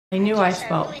I knew I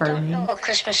smelled burning. Know what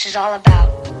Christmas is all about.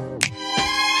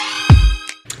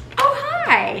 Oh,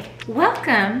 hi.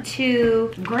 Welcome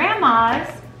to Grandma's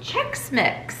Chex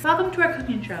Mix. Welcome to our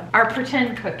cooking show. Our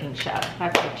pretend cooking show.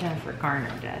 That's what Jennifer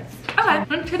Garner does.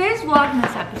 Okay, in today's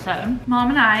vlogmas episode,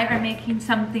 Mom and I are making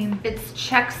something. It's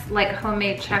Chex, like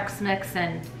homemade Chex Mix,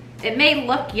 and it may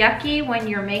look yucky when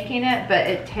you're making it, but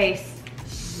it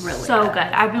tastes really so good.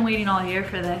 I've been waiting all year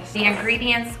for this. The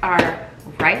ingredients are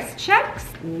rice Chex,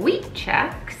 wheat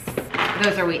Chex.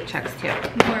 Those are wheat Chex too.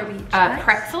 More wheat Chex.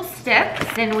 Pretzel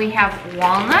sticks. Then we have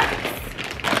walnuts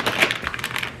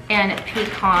and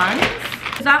pecans.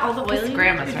 Is that all the oil? This is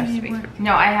Grandma's recipe.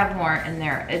 No, I have more in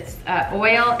there. It's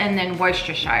oil and then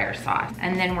Worcestershire sauce.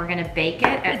 And then we're gonna bake it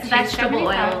at It's vegetable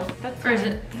oil. That's Or is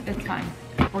fine. it? It's fine.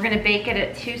 We're gonna bake it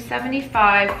at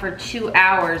 275 for 2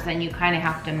 hours, and you kind of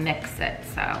have to mix it,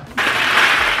 so.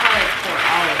 Probably pour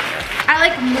all of this. I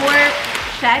like more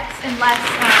Chex and less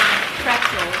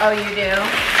pretzels. Oh, you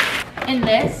do? And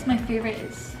this, my favorite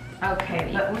is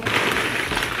Okay, but we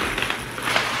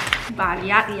body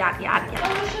yada yada yada.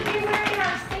 we should be wearing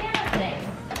our Santa thing.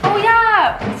 Oh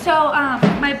yeah. So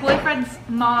my boyfriend's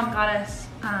mom got us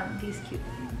these cute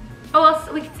things. Oh,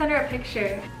 we can send her a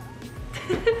picture.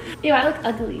 Ew, I look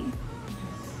ugly.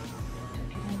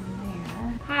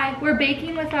 Hi, we're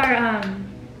baking with our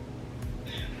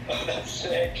Oh, that's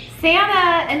sick.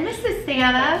 Santa, and this is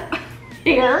Santa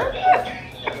here.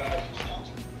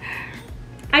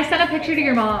 I sent a picture to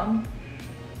your mom.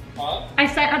 Huh? I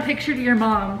sent a picture to your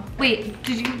mom. Wait,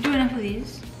 did you do enough of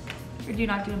these? Or do you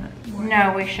not do enough more?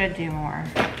 No, we should do more.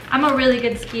 I'm a really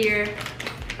good skier.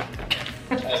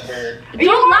 I've heard.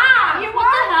 Don't laugh! You What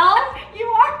are. the hell? You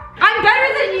are. I'm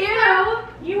better than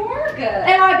you! You are good.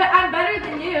 And I'm better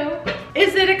than you.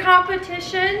 Is it a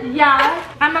competition? Yeah,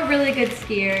 I'm a really good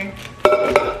skier.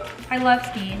 I love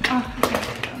skiing. Oh,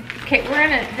 I can't go.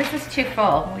 Okay, this is too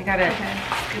full. We gotta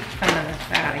scoop some of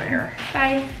this out of here.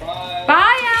 Bye. Bye.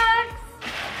 Bye, Alex.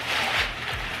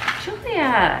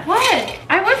 Julia. What?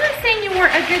 I wasn't saying you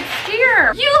weren't a good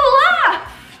skier. You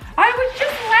laugh! I was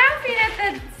just laughing at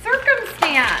the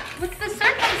circumstance. What's the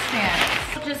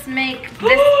circumstance? We'll just make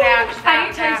this batch, I that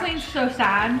need to tell you batch. something so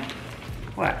sad.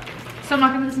 What? So I'm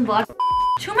not gonna do this in vlog.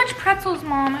 Too much pretzels,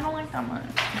 Mom. I don't like that much.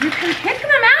 You can pick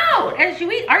them out as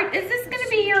you eat. Is this gonna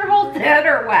be your whole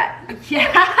dinner or what?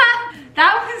 Yeah,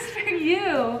 that was for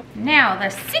you. Now, the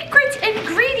secret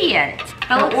ingredient.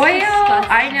 That The looks oil,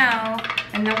 disgusting. I know,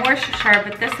 and the Worcestershire,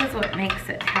 but this is what makes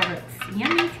it have its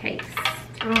yummy taste.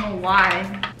 I don't know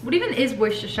why. What even is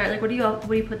Worcestershire? Like, what do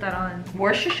you put that on?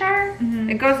 Worcestershire? Mhm.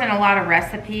 It goes in a lot of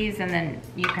recipes, and then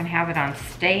you can have it on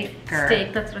steak or...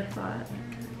 Steak, that's what I thought.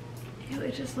 Ew,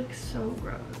 it just looks so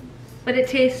gross. But it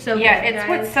tastes so Yeah, good, it's guys.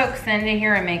 what soaks into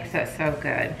here and makes it so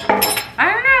good.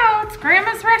 I don't know, it's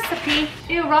Grandma's recipe.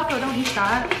 Ew, Rocco, don't eat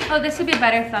that. Oh, this would be a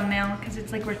better thumbnail because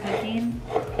it's like we're cooking.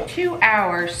 2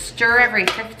 hours, stir every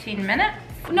 15 minutes.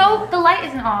 No, the light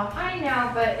isn't off. I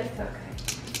know, but it's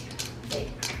okay.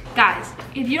 Guys,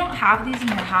 if you don't have these in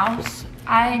your house,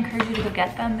 I encourage you to go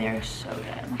get them. They're so good.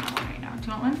 I'm gonna have one right now. Do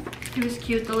you want one? It was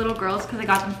cute, the little girls, because I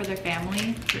got them for their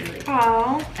family. They were like,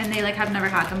 Oh. and they like have never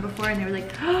had them before, and they were like,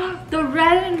 oh, the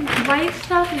red and white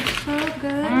stuff is so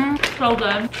good. So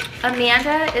good.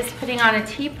 Amanda is putting on a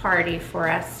tea party for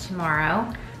us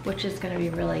tomorrow, which is gonna be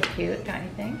really cute, don't you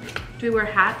think? Do we wear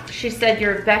hats? She said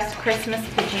your best Christmas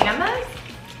pajamas?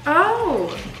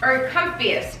 Oh. Or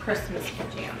comfiest Christmas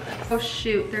pajamas. Oh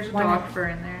shoot, there's One- dog fur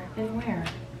in there. And where?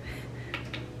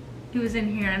 He was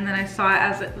in here, and then I saw it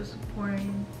as it was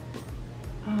pouring.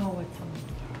 Oh, it's on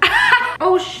the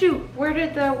Oh shoot, where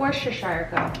did the Worcestershire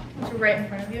go? It's right in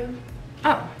front of you.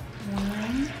 Oh.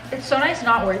 It's so nice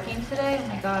not working today. Oh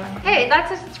my god. Hey,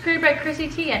 that's it's created by Chrissy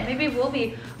T, and maybe we'll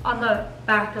be on the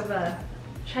back of a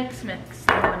Chex Mix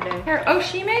one day. Here, oh,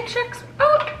 she made Chex.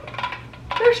 Oh,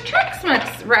 there's Chex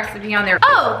Mix recipe on there.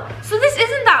 Oh, so this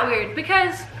isn't that weird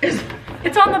because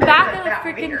it's on the back of the That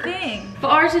freaking weird. thing. But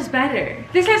ours is better.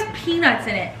 This has peanuts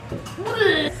in it.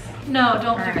 No,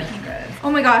 don't do peanuts.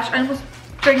 Oh my gosh, I almost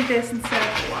drank this instead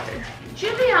of the water.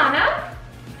 Juliana.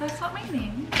 That's not my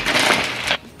name.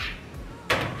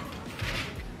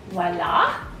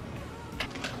 Voila.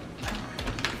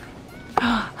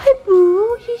 Hi,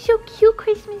 Boo. You're so cute,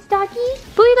 Christmas doggy.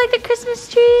 Boo, you like the Christmas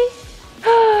tree?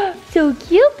 So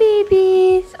cute,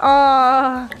 babies.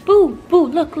 Aw. Boo, Boo,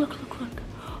 look. Boo,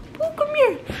 come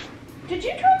here. Did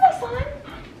you turn this on?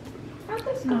 How'd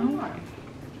this go on?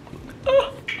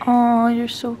 Aw, you're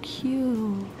so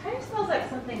cute. Kind of smells like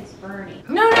something's burning.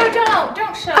 No, don't show that.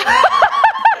 Don't show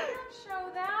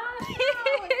that.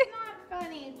 No, it's not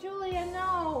funny. Julia,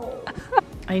 no.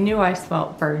 I knew I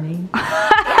smelled burning.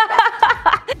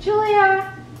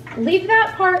 Leave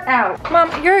that part out.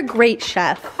 Mom, you're a great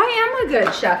chef. I am a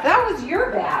good chef. That was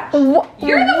your batch. You're the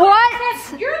You're the one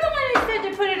who said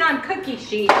to put it on cookie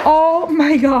sheet. Oh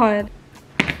my god.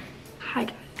 Hi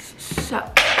guys. So,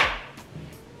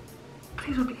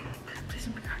 please don't be cracked. Please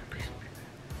don't be cracked. Please don't be cracked.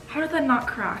 How did that not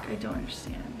crack? I don't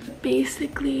understand.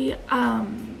 Basically, I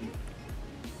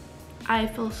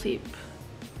fell asleep.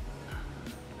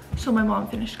 So my mom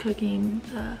finished cooking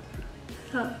the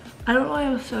stuff. I don't know why I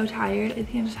was so tired. I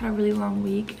think I just had a really long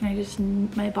week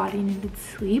and my body needed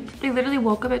sleep. I literally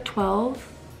woke up at 12,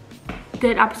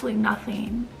 did absolutely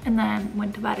nothing, and then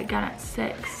went to bed again at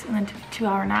 6 and then took a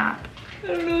 2-hour nap. I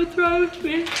don't know what's wrong with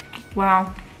me.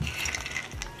 Wow.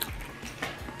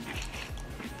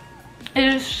 It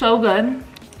is so good.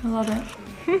 I love it.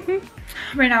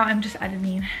 Right now I'm just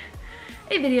editing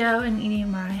a video and eating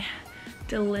my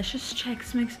delicious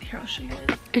Chex Mix. Here, I'll show you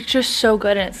guys. It's just so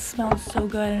good and it smells so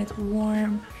good and it's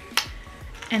warm.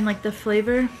 And like the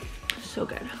flavor, so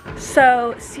good.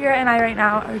 So Sierra and I right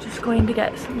now are just going to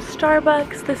get some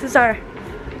Starbucks. This is our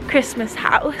Christmas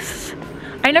house.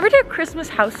 I never did a Christmas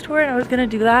house tour and I was gonna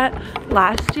do that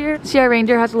last year. See, our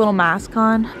reindeer has a little mask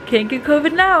on. Can't get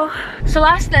COVID now. So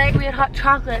last night we had hot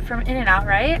chocolate from In-N-Out,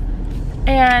 right?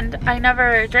 And I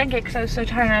never drank it because I was so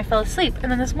tired and I fell asleep.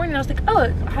 And then this morning I was like, oh,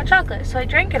 it's hot chocolate. So I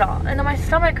drank it all and then my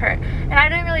stomach hurt. And I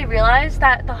didn't really realize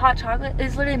that the hot chocolate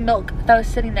is literally milk that was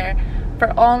sitting there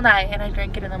for all night and I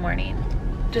drank it in the morning.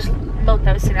 Just milk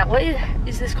that was sitting out. What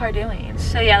is this car doing?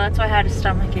 So yeah, that's why I had a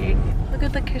stomach ache. Look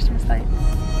at the Christmas lights.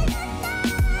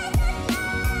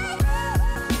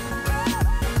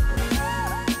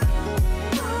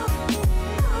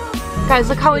 Guys,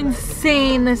 look how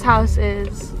insane this house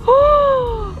is.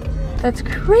 Oh, that's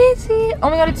crazy. Oh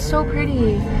my god, it's so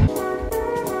pretty.